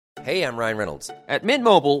Hey, I'm Ryan Reynolds. At Mint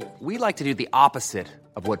Mobile, we like to do the opposite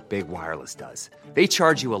of what Big Wireless does. They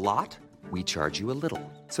charge you a lot, we charge you a little.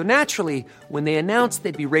 So naturally, when they announced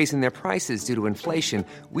they'd be raising their prices due to inflation,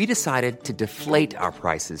 we decided to deflate our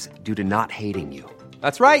prices due to not hating you.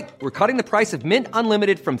 That's right. We're cutting the price of Mint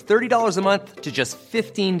Unlimited from $30 a month to just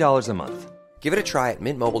 $15 a month. Give it a try at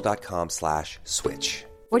mintmobile.com/switch.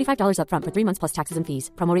 $45 up front for 3 months plus taxes and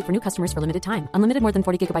fees. Promo rate for new customers for limited time. Unlimited more than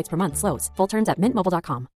 40 gigabytes per month. Slows full terms at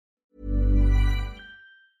mintmobile.com.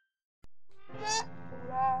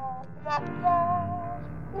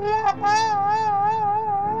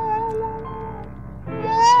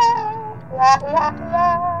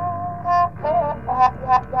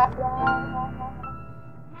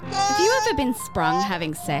 Have you ever been sprung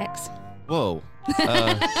having sex? Whoa.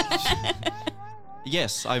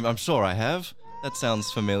 Yes, I'm sure I have. That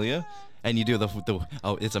sounds familiar. And you do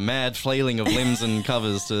it's a mad flailing of limbs and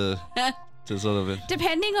covers to sort of.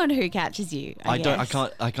 Depending on who catches you, I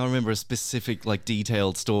can't remember a specific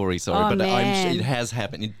detailed story. Sorry, but it has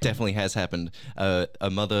happened. It definitely has happened. A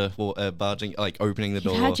mother barging, opening the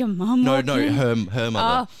door. You had your mum? No, her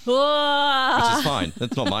mother. Oh. Which is fine.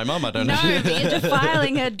 That's not my mum. I don't know. No, but you're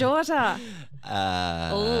defiling her daughter.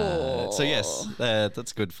 So yes,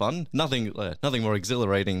 that's good fun. Nothing more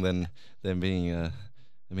exhilarating than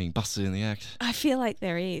being busted in the act. I feel like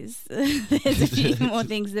there is. There's a few more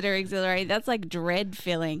things that are exhilarating. That's like dread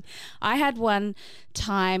filling. I had one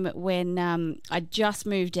time when I just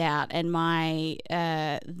moved out, and my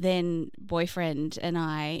then boyfriend and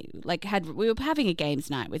I we were having a games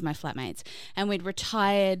night with my flatmates, and we'd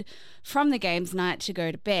retired from the games night to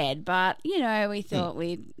go to bed, but we thought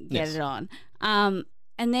we'd get it on. And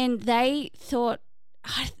then they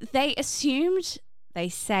assumed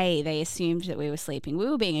that we were sleeping. We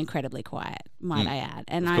were being incredibly quiet, might I add.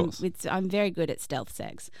 And I'm very good at stealth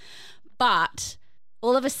sex. But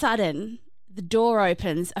all of a sudden, the door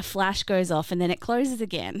opens, a flash goes off, and then it closes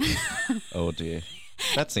again. Oh dear,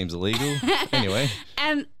 that seems illegal. Anyway,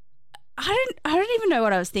 and I don't even know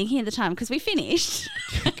what I was thinking at the time, because we finished.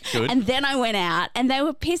 Good. And then I went out, and they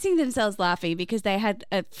were pissing themselves laughing because they had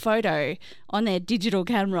a photo on their digital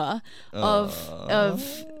camera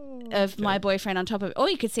of my boyfriend on top of it. All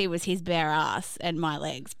you could see was his bare ass and my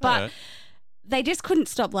legs. But they just couldn't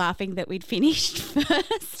stop laughing that we'd finished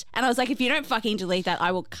first. And I was like, if you don't fucking delete that,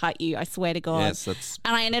 I will cut you. I swear to God. Yes,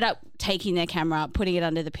 And I ended up taking their camera, putting it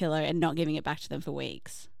under the pillow, and not giving it back to them for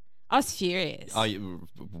weeks. I was furious. I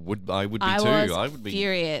would be too. I would be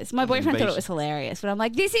furious. My boyfriend thought it was hilarious, but I'm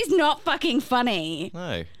like, this is not fucking funny.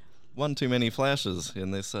 No. One too many flashes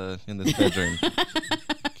in this bedroom.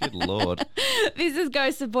 Good Lord. This is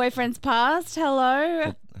Ghosts of Boyfriends Past.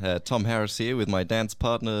 Hello. Tom Harris here with my dance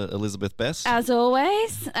partner, Elizabeth Best. As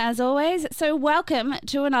always. So welcome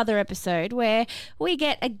to another episode where we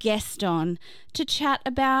get a guest on to chat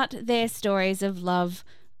about their stories of love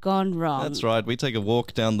gone wrong. That's right. We take a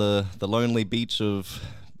walk down the lonely beach of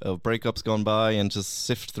breakups gone by and just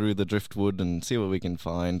sift through the driftwood and see what we can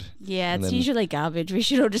find. Yeah, it's usually garbage. We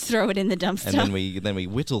should all just throw it in the dumpster. And then we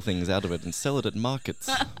whittle things out of it and sell it at markets.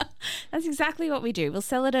 That's exactly what we do. We'll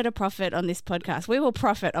sell it at a profit on this podcast. We will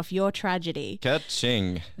profit off your tragedy.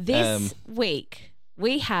 Ka-ching. This week,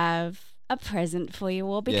 we have a present for you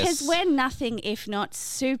all, because we're nothing if not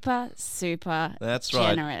super, super That's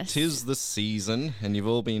generous. Right. 'Tis the season, and you've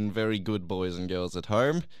all been very good boys and girls at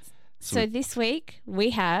home. So this week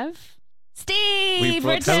we have Steve.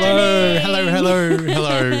 Hello.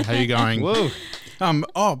 How you going? Whoa.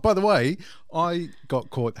 By the way, I got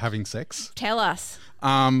caught having sex. Tell us.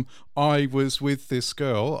 I was with this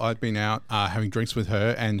girl. I'd been out having drinks with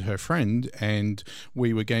her and her friend, and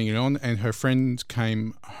we were getting it on, and her friend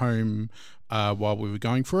came home while we were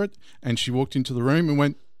going for it, and she walked into the room and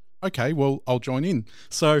went, okay, well, I'll join in.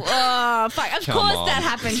 So, oh, fuck! Of course that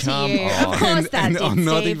happened to you. Of course that did, I'm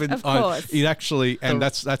not Steve. even. Of course, it actually, and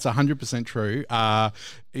that's 100% true.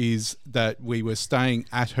 Is that we were staying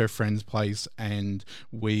at her friend's place, and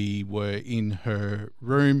we were in her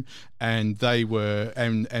room, and they were,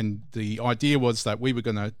 and the idea was that we were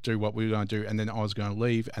going to do what we were going to do, and then I was going to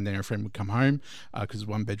leave, and then her friend would come home because it's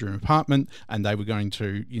a 1-bedroom apartment, and they were going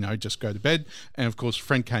to, just go to bed. And of course,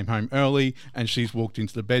 friend came home early, and she's walked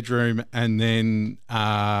into the bedroom, and then next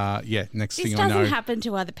thing I know, this doesn't happen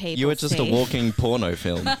to other people. You were just Steve. a walking porno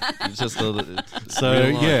film. I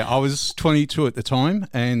was 22 at the time.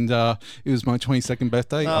 and it was my 22nd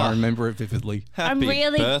birthday. I remember it vividly. Happy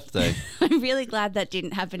birthday. I'm really glad that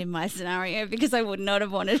didn't happen in my scenario because I would not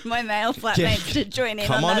have wanted my male flatmates to join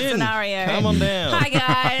in on that scenario. Come on down. Hi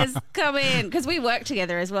guys, come in, because we work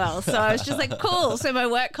together as well. So I was just like, cool. So my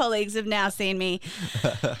work colleagues have now seen me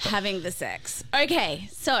having the sex. Okay,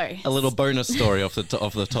 so A little bonus story off the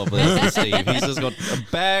top there, Steve. He's just got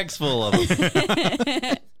bags full of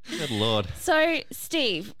them. Good Lord. So,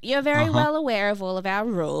 Steve, you're very well aware of all of our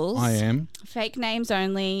rules. I am. Fake names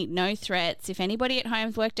only, no threats. If anybody at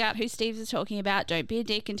home's worked out who Steve is talking about, don't be a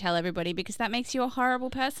dick and tell everybody, because that makes you a horrible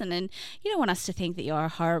person. And you don't want us to think that you're a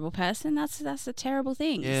horrible person. That's a terrible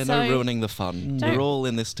thing. Yeah, So no ruining the fun. We're all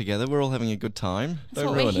in this together. We're all having a good time. That's Don't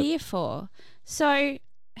what we're ruin it. here for. So,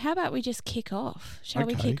 how about we just kick off? Shall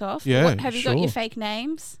we Okay. kick off? Yeah, Have you got your sure. fake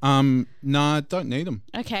names? No, don't need them.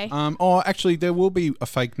 Okay. Actually, there will be a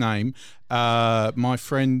fake name. My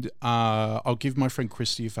friend, I'll give my friend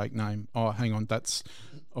Christy a fake name. Oh, hang on, that's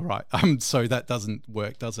all right. So that doesn't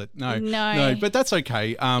work, does it? No, but that's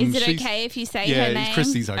okay. Is it she's- okay if you say yeah, her name?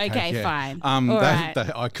 Christy's okay. Okay, yeah. fine. All right.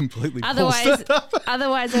 That I completely paused Otherwise, that up.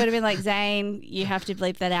 otherwise, it would have been like, Zane, you have to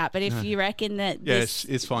bleep that out. But if you reckon that Yes,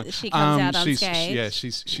 it's fine. she comes out she's, unscathed. Yeah,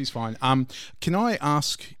 she's fine. Can I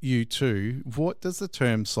ask you too? What does the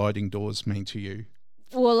term sliding doors mean to you?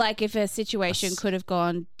 Well, like if a situation could have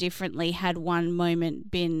gone differently had one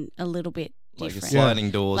moment been a little bit Like a different.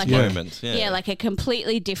 sliding doors Like moment. Yeah, like a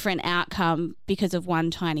completely different outcome because of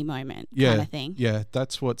one tiny moment Yeah, kind of thing. yeah.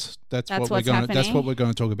 That's what what's we're going. That's happening? what we're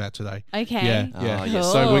going to talk about today. Okay. Yeah, Oh, yeah.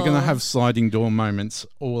 yes. So we're going to Cool. have sliding door moments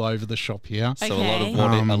all over the shop here. So Okay. a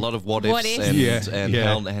lot of what What ifs ifs? and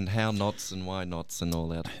Yeah. how nots and why nots and all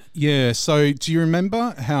that. Yeah. So do you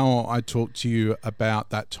remember how I talked to you about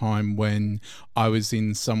that time when I was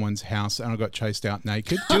in someone's house and I got chased out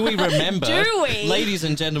naked? Do we remember, Do we? ladies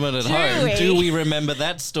and gentlemen at Do home? we? Do we remember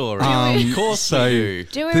that story? Of course so we do.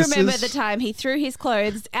 Do we This remember is- the time he threw his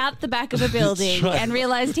clothes out the back of a building right. and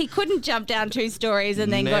realised he couldn't jump down 2 stories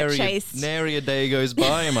and then got chased? Nary a day goes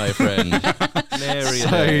by, my friend. Nary a So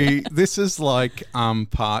day. this is like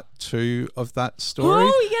part 2 of that story.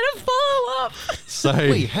 Oh, you get a follow up. So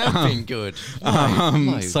We have been good.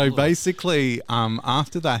 My so Lord. basically,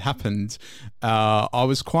 after that happened, I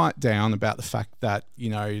was quite down about the fact that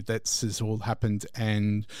this has all happened,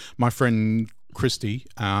 and my friend Christy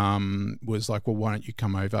was like, well, why don't you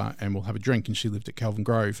come over and we'll have a drink? And she lived at Kelvin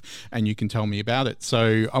Grove and you can tell me about it.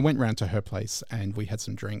 So I went round to her place and we had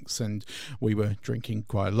some drinks and we were drinking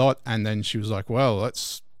quite a lot. And then she was like, well,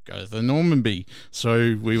 let's go to the Normanby.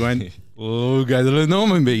 So we went, we'll go to the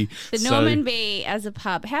Normanby. The So- Normanby as a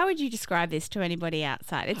pub, how would you describe this to anybody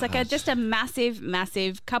outside? It's like just a massive,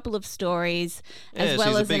 massive couple of stories as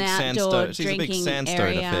well as an outdoor she's a big drinking sandstone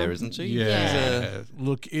area. affair, isn't she? Yeah.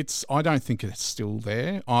 Look, I don't think it's still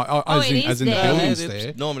there. As it in, is as in the there. building's Yeah, there.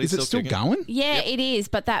 it's normally Is it still still kicking. going? Yeah, it is.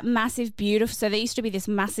 But that massive, beautiful. So there used to be this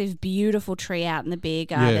massive, beautiful tree out in the beer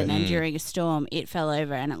garden, Yeah. and during a storm, it fell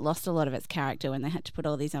over and it lost a lot of its character when they had to put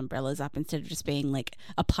all these umbrellas up instead of just being like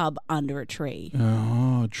a pub under a tree.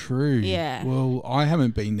 Oh, true. Yeah. Well, I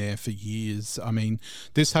haven't been there for years. I mean,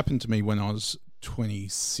 this happened to me when I was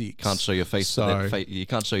 26. Can't show your face. So, You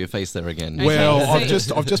can't show your face there again. well, Okay,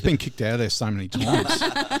 so- I've just been kicked out of there so many times.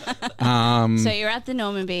 So you're at the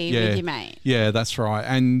Normanby with your mate. Yeah, that's right.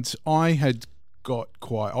 And I had I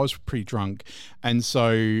was pretty drunk. And so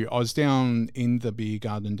I was down in the beer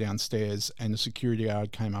garden downstairs and the security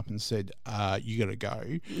guard came up and said, you got to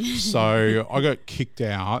go. So I got kicked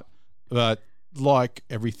out, but like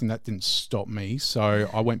everything, that didn't stop me. So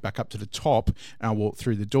I went back up to the top and I walked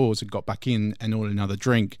through the doors and got back in and ordered another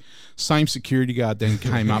drink. Same security guard then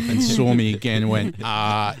came up and saw me again and went,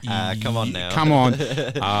 come on now. come on,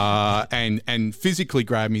 and physically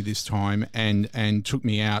grabbed me this time and took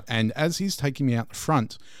me out. And as he's taking me out the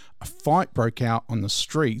front, a fight broke out on the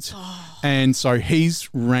street, and so he's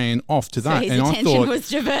ran off to So that. his And attention was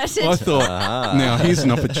diverted. I thought, now here's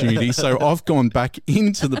an opportunity. So I've gone back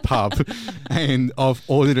into the pub and I've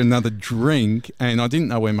ordered another drink, and I didn't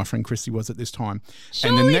know where my friend Christy was at this time.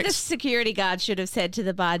 Surely and the security guard should have said to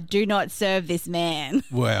the bar, "Do not serve this man."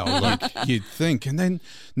 well, like you'd think. And then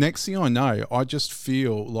next thing I know, I just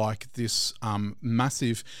feel like this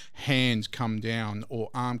massive hand come down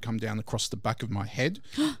or arm come down across the back of my head.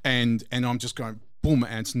 And I'm just going, boom,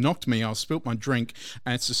 and it's knocked me. I spilt my drink,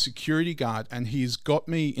 and it's a security guard, and he's got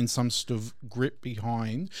me in some sort of grip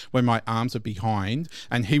behind where my arms are behind,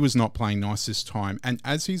 and he was not playing nice this time. And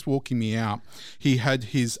as he's walking me out, he had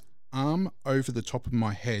his arm over the top of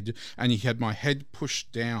my head, and he had my head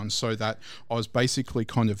pushed down so that I was basically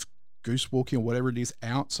kind of goose walking or whatever it is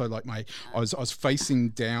out. So like I was facing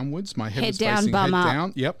downwards. My head was down, facing bum head up.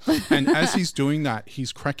 down. Yep. And as he's doing that,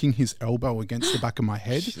 he's cracking his elbow against the back of my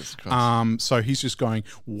head. Jesus Christ. So he's just going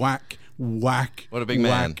whack, whack. What a big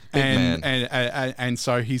man. whack. Big and, man. And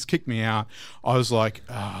so he's kicked me out. I was like,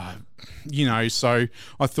 so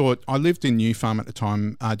I thought, I lived in New Farm at the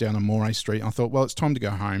time, down on Moray Street. I thought, well, it's time to go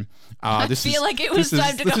home. I feel like it was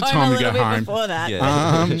time to go home a little bit before that.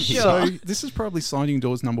 Yeah. So this is probably sliding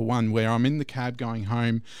doors number one, where I'm in the cab going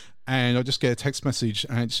home, and I just get a text message,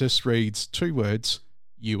 and it just reads 2 words: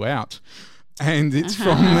 "You out." And it's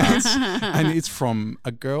from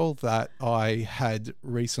a girl that I had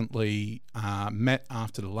recently met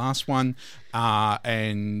after the last one,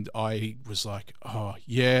 and I was like, "Oh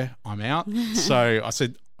yeah, I'm out." So I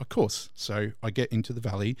said, "Of course." So I get into the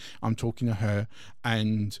valley. I'm talking to her,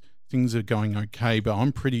 and things are going okay, but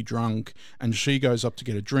I'm pretty drunk. And she goes up to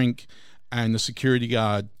get a drink, and the security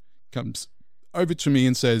guard comes over to me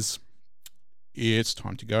and says, "Yeah, it's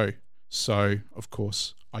time to go." So of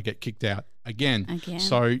course I get kicked out again.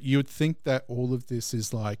 So you would think that all of this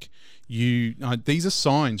is like these are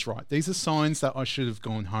signs, right? These are signs that I should have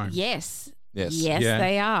gone home. Yes. Yes. Yes, Yeah.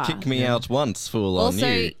 they are. Kick me out once, fool on Also-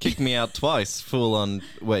 you. Kick me out twice, fool on.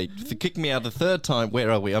 Wait, kick me out a third time.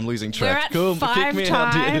 Where are we? I'm losing track. at 5 kick me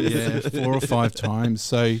times. Yeah, 4 or 5 times.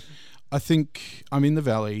 So I think I'm in the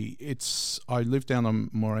valley. I live down on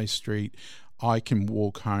Moray Street. I can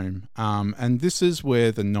walk home. And this is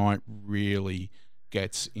where the night really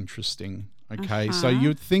gets interesting. Okay. So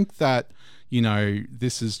you'd think that,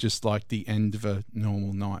 this is just like the end of a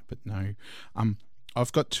normal night, but no.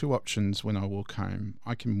 I've got 2 options when I walk home.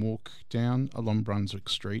 I can walk down along Brunswick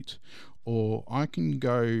Street, or I can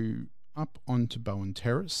go up onto Bowen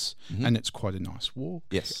Terrace, and it's quite a nice walk.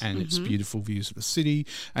 Yes. And it's beautiful views of the city,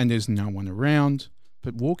 and there's no one around.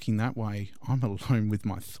 But walking that way, I'm alone with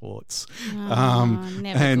my thoughts. Never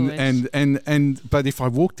good. But if I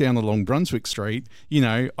walk down along Brunswick Street,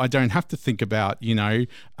 I don't have to think about, being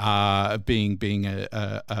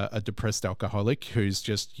a depressed alcoholic who's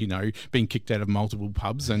just, being kicked out of multiple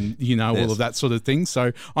pubs and, all of that sort of thing.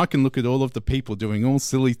 So I can look at all of the people doing all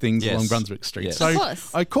silly things Yes. along Brunswick Street. Yes. So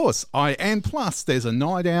Of course. and plus there's a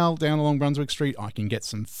night owl down along Brunswick Street. I can get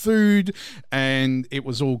some food, and it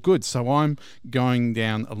was all good. So I'm going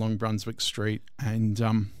down along Brunswick Street, and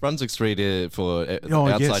Brunswick Street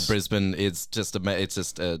outside yes. Brisbane, it's just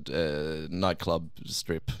a nightclub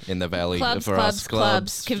strip in the valley Clubs, for clubs, us.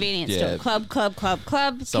 clubs, convenience yeah. store. Club,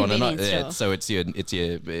 So on a convenience night, store. so it's your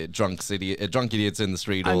drunk idiots in the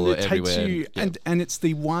street all and it everywhere. takes you, Yeah. and it's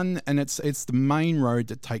the one, and it's the main road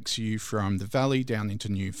that takes you from the valley down into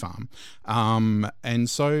New Farm, and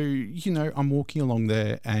so I'm walking along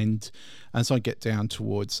there, and as I get down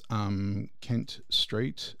towards Kent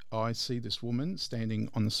Street, I see this woman standing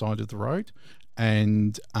on the side of the road,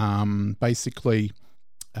 and basically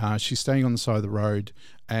she's staying on the side of the road,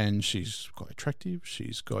 and she's quite attractive.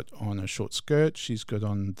 She's got on a short skirt. She's got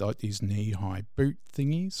on these knee-high boot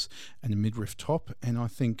thingies and a midriff top, and I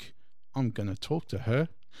think I'm going to talk to her.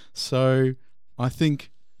 So I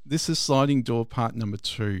think this is sliding door part number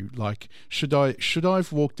 2. Like, should I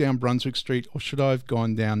have walked down Brunswick Street, or should I have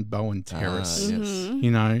gone down Bowen Terrace?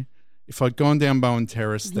 Yes. If I'd gone down Bowen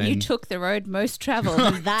Terrace, then You took the road most travelled,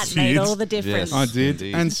 and that made all the difference. Yes. I did.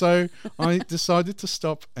 Indeed. And so I decided to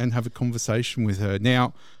stop and have a conversation with her.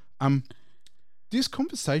 Now, this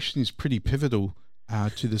conversation is pretty pivotal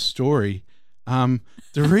to the story. The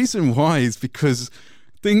reason why is because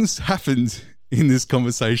things happened in this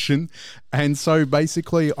conversation. And so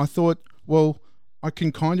basically I thought, well, I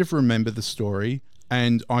can kind of remember the story,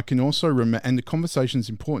 and I can also remember, and the conversation is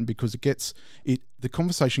important because the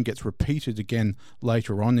conversation gets repeated again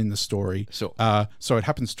later on in the story. Sure. So it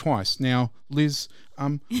happens twice. Now, Liz,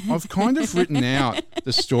 I've kind of written out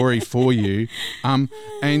the story for you,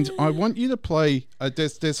 and I want you to play.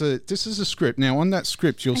 This is a script. Now, on that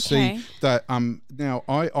script, you'll Okay. see that. Now,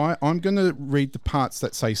 I'm going to read the parts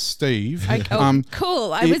that say Steve.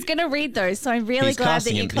 Cool. I was going to read those, so I'm really He's glad that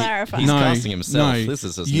casting you him. clarified. He's casting himself. This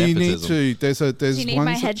is just you nepotism. need to. There's Do you need one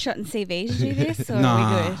my se- headshot and CV to do this, or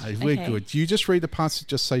Nah, are we good? we're Okay. good. You just read the parts that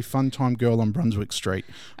just say "Fun Time Girl on Brunswick Street."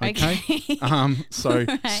 Okay.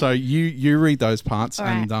 So you read those parts, All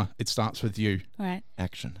right. and it starts with you. All right.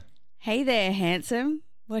 Action. Hey there, handsome.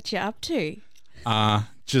 What you up to?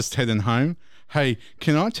 Just heading home. Hey,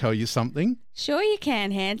 can I tell you something? Sure you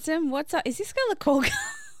can, handsome. What's up? Is this girl a call?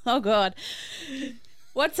 Oh, God.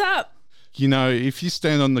 What's up? If you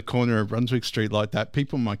stand on the corner of Brunswick Street like that,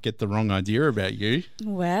 people might get the wrong idea about you.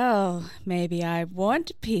 Well, maybe I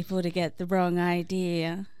want people to get the wrong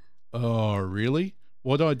idea. Oh, really?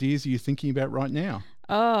 What ideas are you thinking about right now?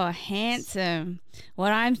 Oh, handsome.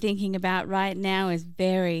 What I'm thinking about right now is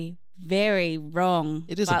very, very wrong.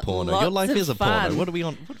 It is a but porno. Your lots life of is a fun. porno. What are we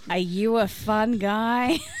on? Are you a fun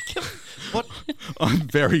guy? What? I'm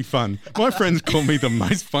very fun. My friends call me the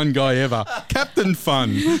most fun guy ever. Captain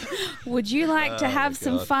Fun. Would you like to have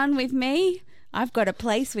some fun with me? I've got a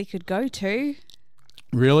place we could go to.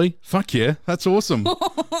 Really? Fuck yeah. That's awesome.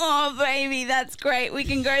 Oh, baby, that's great. We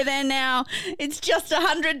can go there now. It's just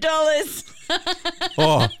 $100.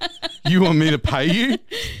 Oh, you want me to pay you?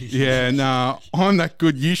 Yeah, nah, I'm that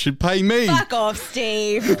good. You should pay me. Fuck off,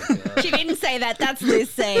 Steve. She didn't say that. That's Liz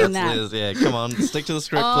saying that. Liz, yeah, come on, stick to the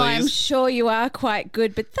script, Oh, I'm please. sure you are quite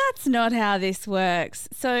good, but that's not how this works.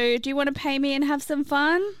 So, do you want to pay me and have some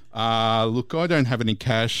fun? Look, I don't have any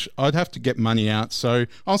cash. I'd have to get money out, so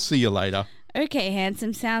I'll see you later. Okay,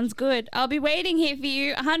 handsome, sounds good. I'll be waiting here for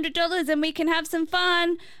you. $100 and we can have some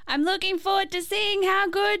fun. I'm looking forward to seeing how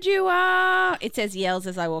good you are. It says yells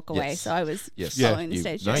as I walk away, Yes. so I was Yes. following Yeah, the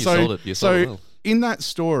stage. no, you So, sold it. You sold it well. in that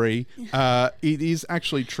story, it is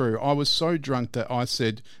actually true. I was so drunk that I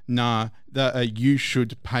said, nah, that you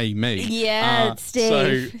should pay me. Yeah,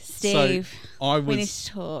 Steve. So I we need was,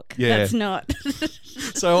 to talk. yeah. That's not.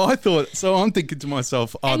 so I'm thinking to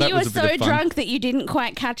myself, oh, And that you were was a bit so of fun. drunk that you didn't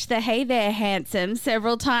quite catch the "Hey there, handsome"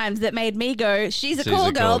 several times. That made me go, "She's a She's call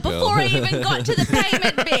a girl," call girl. before I even got to the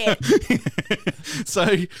payment bit. So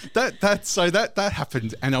that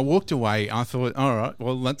happened, and I walked away. I thought, all right,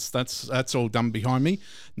 well, that's all done behind me.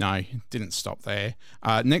 No, didn't stop there.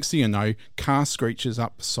 Next thing you know, car screeches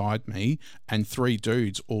up beside me, and 3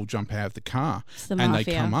 dudes all jump out of the car, the and they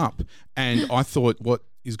mafia. come up, and I thought, what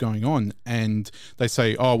is going on? And they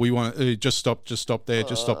say, oh, we want just stop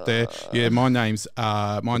there. Yeah, my name's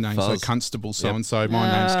Fuzz. Constable so Yep. and so.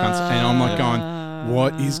 My name's Constable, and I'm like going,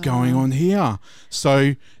 what is going on here?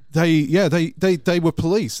 So they were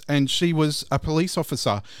police, and she was a police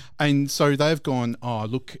officer, and so they've gone, oh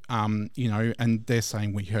look, and they're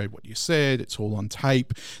saying, we heard what you said, it's all on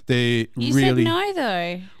tape. They're You really said no,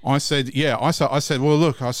 though. I said, yeah. I said, well,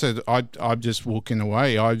 look. I said, I'm just walking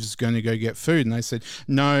away. I was going to go get food, and they said,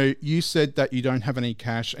 no. You said that you don't have any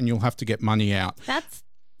cash, and you'll have to get money out. That's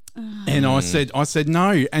And I said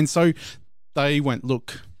no. And so they went,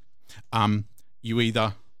 look, you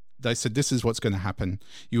either. They said, this is what's going to happen.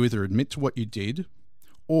 You either admit to what you did,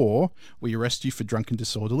 or we arrest you for drunken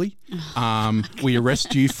disorderly. We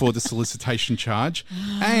arrest you for the solicitation charge,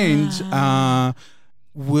 and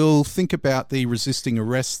we'll think about the resisting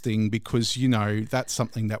arrest thing, because that's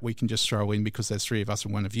something that we can just throw in because there's 3 of us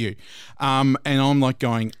and 1 of you. And I'm like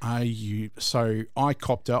going, are you? So I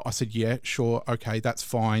copped out. I said, yeah, sure, okay, that's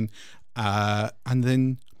fine. And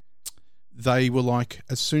then they were like,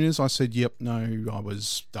 as soon as I said, yep, no, I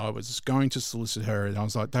was going to solicit her, and I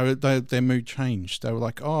was like, their mood changed. They were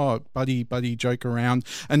like, oh, buddy, joke around.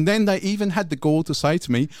 And then they even had the gall to say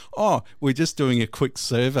to me, oh, we're just doing a quick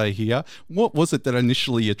survey here. What was it that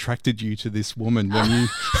initially attracted you to this woman when you...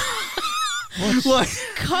 Like,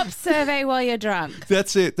 cop survey while you're drunk.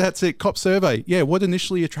 that's it. Cop survey. Yeah. What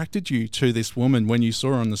initially attracted you to this woman when you saw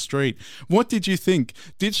her on the street? What did you think?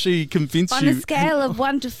 Did she convince On you? a scale of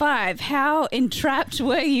 1 to 5, how entrapped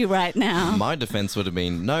were you right now? My defense would have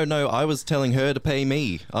been, no, I was telling her to pay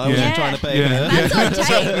me. I Yeah. wasn't trying to pay her. That's on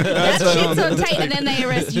tape. That shit's on tape, and then they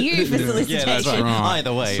arrest you for solicitation. Yeah, that's right. Right.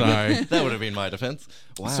 Either way, So- that would have been my defense.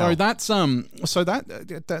 Wow. So that's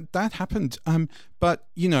that happened. But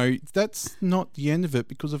that's not the end of it,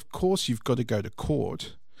 because of course you've got to go to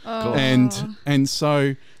court. Oh. And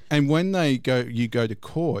so when you go to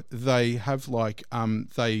court, they have like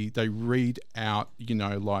they read out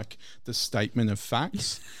like the statement of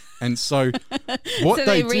facts. And so what So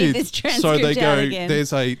they they read did, this so they transcript go, out again.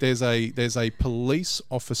 there's a police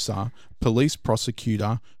officer, police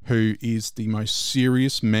prosecutor, who is the most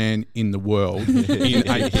serious man in the world in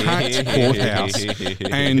a packed courthouse.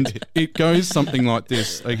 And it goes something like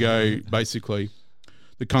this. They go, basically,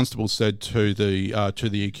 the constable said to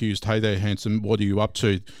the accused, "Hey there, handsome, what are you up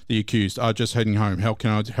to?" The accused, "Just heading home. How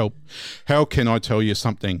can I help? How can I tell you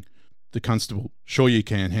something?" The constable, "Sure you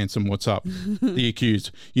can, handsome, what's up?" The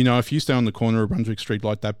accused, if you stay on the corner of Brunswick Street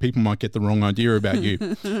like that, people might get the wrong idea about you.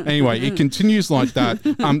 Anyway, it continues like that.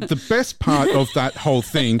 The best part of that whole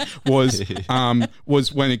thing was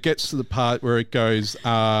when it gets to the part where it goes,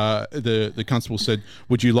 the constable said,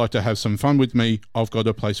 "Would you like to have some fun with me? I've got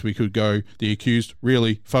a place we could go." The accused,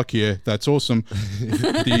 "Really? Fuck yeah, that's awesome."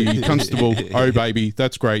 The constable, "Oh baby,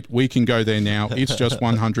 that's great. We can go there now. It's just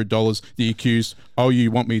 $100. The accused, "Oh,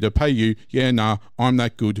 you want me to pay you?" you, yeah, nah, I'm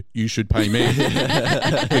that good. You should pay me.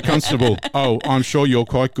 The constable, oh, I'm sure you're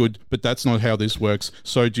quite good, but that's not how this works.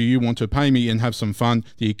 So do you want to pay me and have some fun?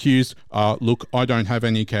 The accused, look, I don't have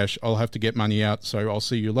any cash. I'll have to get money out, so I'll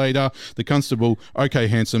see you later. The constable, okay,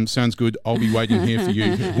 handsome, sounds good. I'll be waiting here for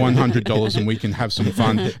you, $100, and we can have some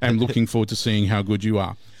fun. I'm looking forward to seeing how good you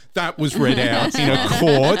are. That was read out in a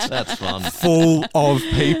court. That's fun. Full of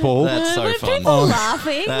people. That's so Were fun. people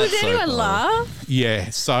laughing? That's Did so anyone fun. laugh? Yeah,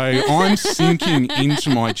 so I'm sinking into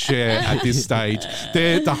my chair at this stage.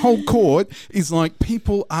 The whole court is like,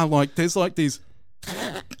 people are like, there's like these,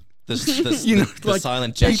 The like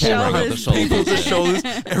silent jackhammer of the shoulders. people the shoulders.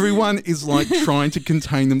 Everyone is like trying to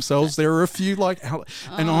contain themselves. There are a few like,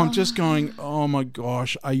 and I'm just going, oh my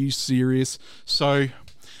gosh, are you serious? So,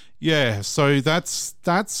 yeah, so that's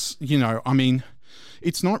I mean,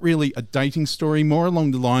 it's not really a dating story, more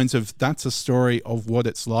along the lines of that's a story of what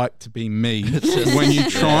it's like to be me when you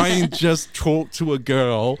try and just talk to a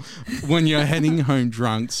girl when you're heading home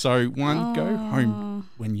drunk. So go home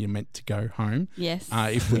when you're meant to go home. Yes.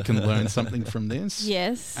 If we can learn something from this.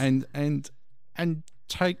 Yes. And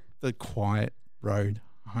take the quiet road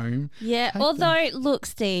home. Yeah, although, look,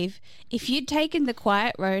 Steve, if you'd taken the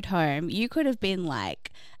quiet road home, you could have been, like,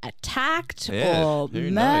 attacked Yeah, or who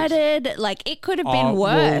knows? murdered. Like, it could have been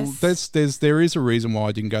worse. Well, there is a reason why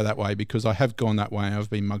I didn't go that way, because I have gone that way. I've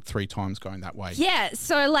been mugged 3 times going that way. Yeah,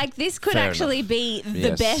 so, like, this could Fair actually enough. be the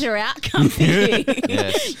Yes. better outcome for you.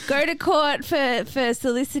 Yes. Go to court for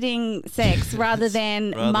soliciting sex rather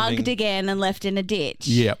than Rather mugged than- again and left in a ditch.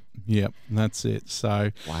 Yep, that's it.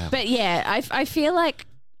 So Wow. But, yeah, I feel like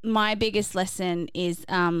my biggest lesson is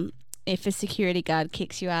if a security guard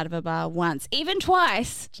kicks you out of a bar once, even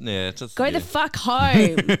twice, Yeah, just go the fuck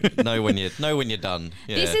home. know when you're done.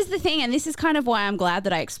 Yeah. This is the thing, and this is kind of why I'm glad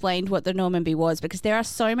that I explained what the Normanby was, because there are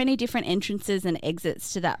so many different entrances and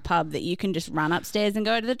exits to that pub that you can just run upstairs and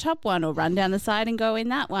go to the top one, or run down the side and go in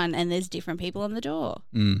that one, and there's different people on the door.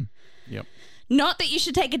 yep. Not that you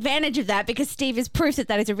should take advantage of that, because Steve is proof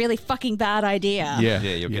that is a really fucking bad idea. Yeah.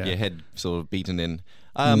 Yeah, you'll get your head sort of beaten in.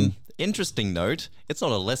 Interesting note. It's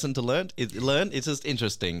not a lesson to learn. It's just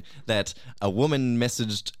interesting that a woman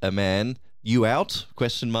messaged a man, "You out?" ?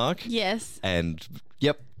 Yes. And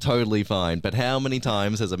yep, totally fine. But how many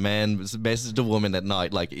times has a man messaged a woman at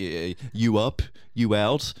night like, "You up? You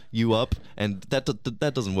out? You up?" And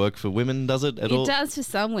that doesn't work for women, does it? At all? It does for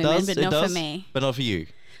some women, but It not does? for me. But not for you.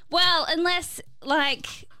 Well, unless, like...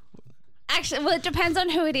 Actually, well, it depends on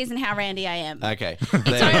who it is and how randy I am. Okay. So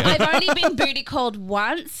I've only been booty called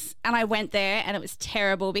once, and I went there, and it was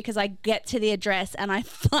terrible because I get to the address and I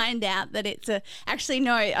find out that it's a. Actually,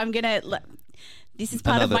 no, I'm gonna. This is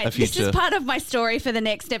part This is part of my story for the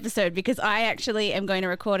next episode, because I actually am going to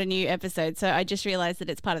record a new episode. So I just realized that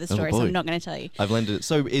it's part of the story, so boy. I'm not going to tell you. I've lended it.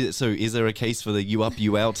 So is there a case for the "you up,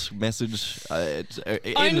 you out" message?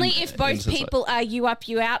 Only if both people are you up,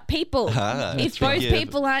 you out people. If both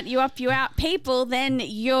people aren't you up, you out people, then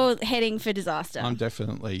you're heading for disaster. I'm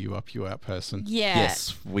definitely you up, you out person. Yeah.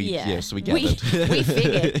 Yes, we gathered. We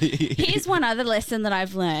figured. Here's one other lesson that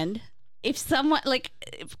I've learned. If someone, like,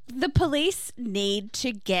 the police need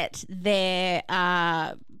to get their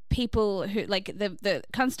people who, like, the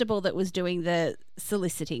constable that was doing the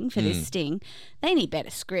soliciting for this sting, they need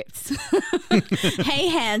better scripts. Hey,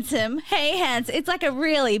 handsome. Hey, handsome. It's like a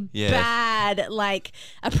really bad, like,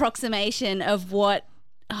 approximation of what,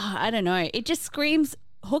 I don't know. It just screams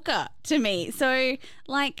hooker to me. So,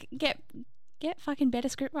 like, get fucking better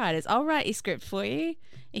script writers. I'll write your script for you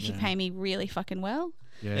if you pay me really fucking well.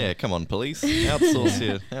 Yeah, come on, police.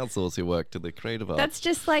 Outsource your work to the creative arts. That's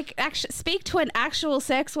just like speak to an actual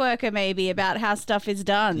sex worker maybe about how stuff is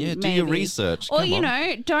done. Yeah, do maybe. your research. Or, Come you on.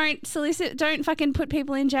 know, don't fucking put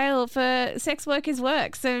people in jail for sex workers'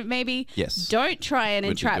 work. So maybe Yes. don't try and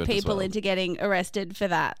Would be entrap good as people well. into getting arrested for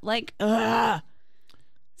that. Like, ugh.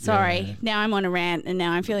 Sorry, now I'm on a rant and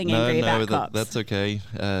now I'm feeling angry about cops. That's okay.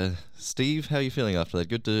 Steve, how are you feeling after that?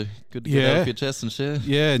 Good to get out of your chest and share.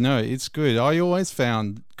 Yeah, no, it's good. I always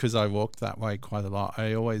found, because I walked that way quite a lot,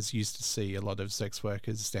 I always used to see a lot of sex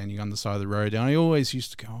workers standing on the side of the road, and I always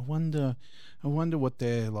used to go, I wonder what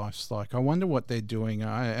their life's like. I wonder what they're doing.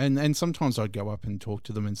 And sometimes I'd go up and talk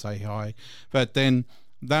to them and say hi. But then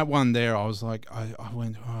that one there, I was like, I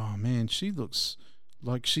went, oh man, she looks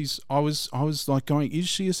like I was like going, is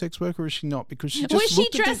she a sex worker or is she not? Because she just was she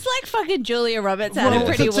looked at dressed like fucking Julia Roberts out of Well,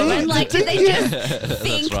 Pretty that's it. Woman? Like, did they just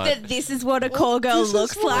think right. that this is what a call girl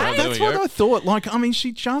looks like? There That's we what go. I thought. Like, I mean,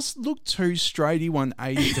 she just looked too straighty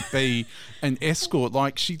 180 to be an escort.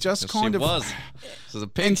 Like, she just kind she of was. This is a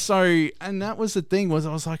pig. And so, and that was the thing, was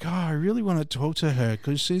I was like, oh, I really want to talk to her,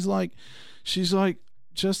 because she's like,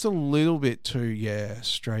 just a little bit too,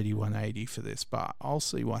 straighty 180 for this, but I'll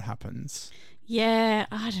see what happens. Yeah,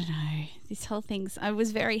 I don't know. This whole thing's... I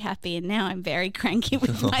was very happy and now I'm very cranky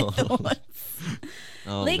with my thoughts.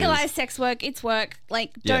 Legalize sex work. It's work.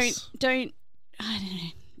 Like, don't... I don't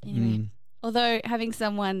know. Anyway. Although having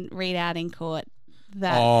someone read out in court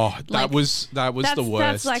that was the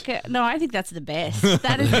worst. That's no, I think that's the best.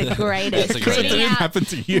 That is the greatest.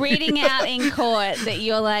 Reading out in court that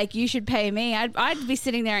you're like, you should pay me. I'd be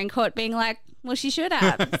sitting there in court being like, well, she should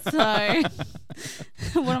have. So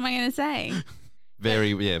what am I going to say?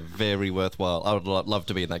 Very worthwhile. I would love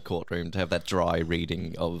to be in that courtroom to have that dry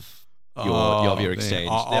reading of your exchange.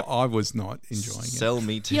 I was not enjoying it. Sell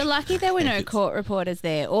me to. You're lucky there were no court reporters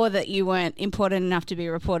there, or that you weren't important enough to be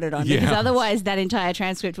reported on, because otherwise that entire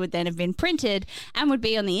transcript would then have been printed and would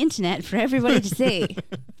be on the internet for everybody to see.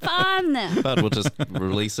 Fun. But we'll just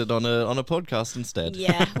release it on a podcast instead.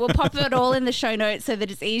 Yeah, we'll pop it all in the show notes so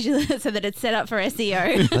that it's easy, so that it's set up for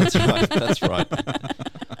SEO. That's right.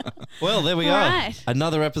 Well, there we are. Right.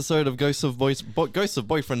 Another episode of Ghosts of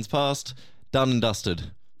Boyfriends Past, done and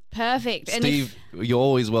dusted. Perfect. Steve, you're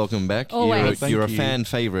always welcome back. Always. You're a fan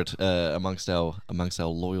favourite amongst our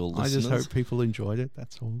loyal listeners. I just hope people enjoyed it.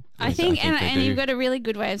 That's all. I think and you've got a really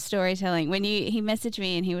good way of storytelling. When he messaged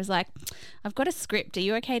me and he was like, "I've got a script. Are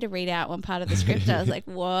you okay to read out one part of the script?" I was like,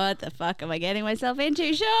 "What the fuck am I getting myself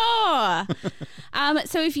into?" Sure.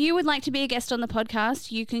 So if you would like to be a guest on the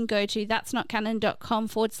podcast, you can go to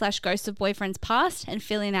that'snotcanon.com/Ghosts of Boyfriends Past and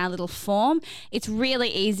fill in our little form. It's really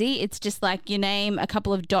easy. It's just like your name, a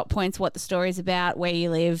couple of dot points, what the story's about, where you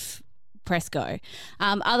live, press go.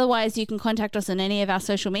 Otherwise, you can contact us on any of our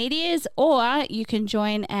social medias, or you can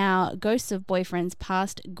join our Ghosts of Boyfriends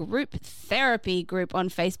Past group therapy group on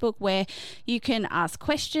Facebook, where you can ask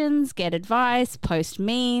questions, get advice, post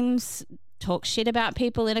memes, talk shit about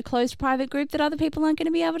people in a closed private group that other people aren't going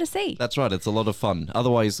to be able to see. That's right. It's a lot of fun.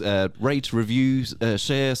 Otherwise, rate, review,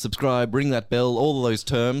 share, subscribe, ring that bell, all of those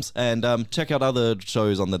terms, and check out other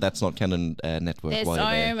shows on the That's Not Canon network. There's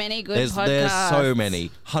so many good podcasts. There's so many.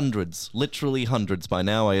 Hundreds. Literally hundreds by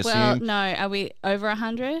now, I assume. Well, no. Are we over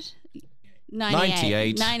 100?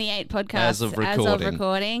 98 podcasts as of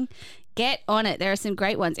recording. Get on it. There are some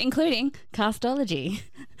great ones, including Castology,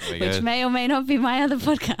 which go. may or may not be my other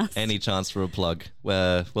podcast. Any chance for a plug?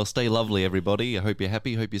 Well, stay lovely, everybody. I hope you're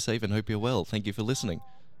happy, hope you're safe, and hope you're well. Thank you for listening.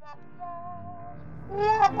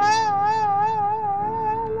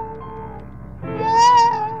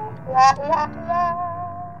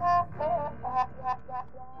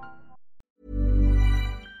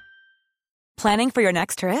 Planning for your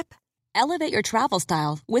next trip? Elevate your travel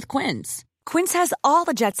style with Quince. Quince has all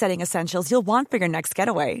the jet-setting essentials you'll want for your next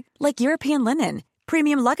getaway, like European linen,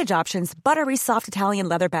 premium luggage options, buttery soft Italian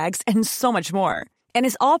leather bags, and so much more. And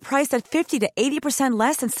is all priced at 50 to 80%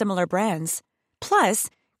 less than similar brands. Plus,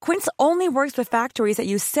 Quince only works with factories that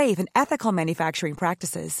use safe and ethical manufacturing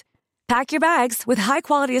practices. Pack your bags with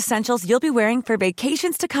high-quality essentials you'll be wearing for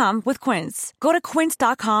vacations to come with Quince. Go to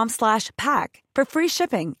quince.com/pack for free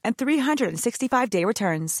shipping and 365-day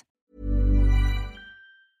returns.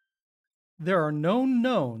 There are known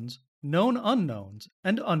knowns, known unknowns,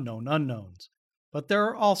 and unknown unknowns. But there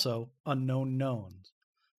are also unknown knowns.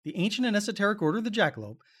 The ancient and esoteric Order of the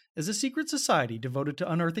Jackalope is a secret society devoted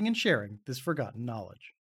to unearthing and sharing this forgotten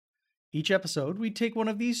knowledge. Each episode, we take one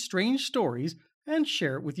of these strange stories and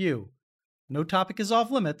share it with you. No topic is off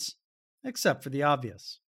limits, except for the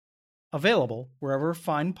obvious. Available wherever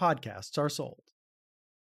fine podcasts are sold.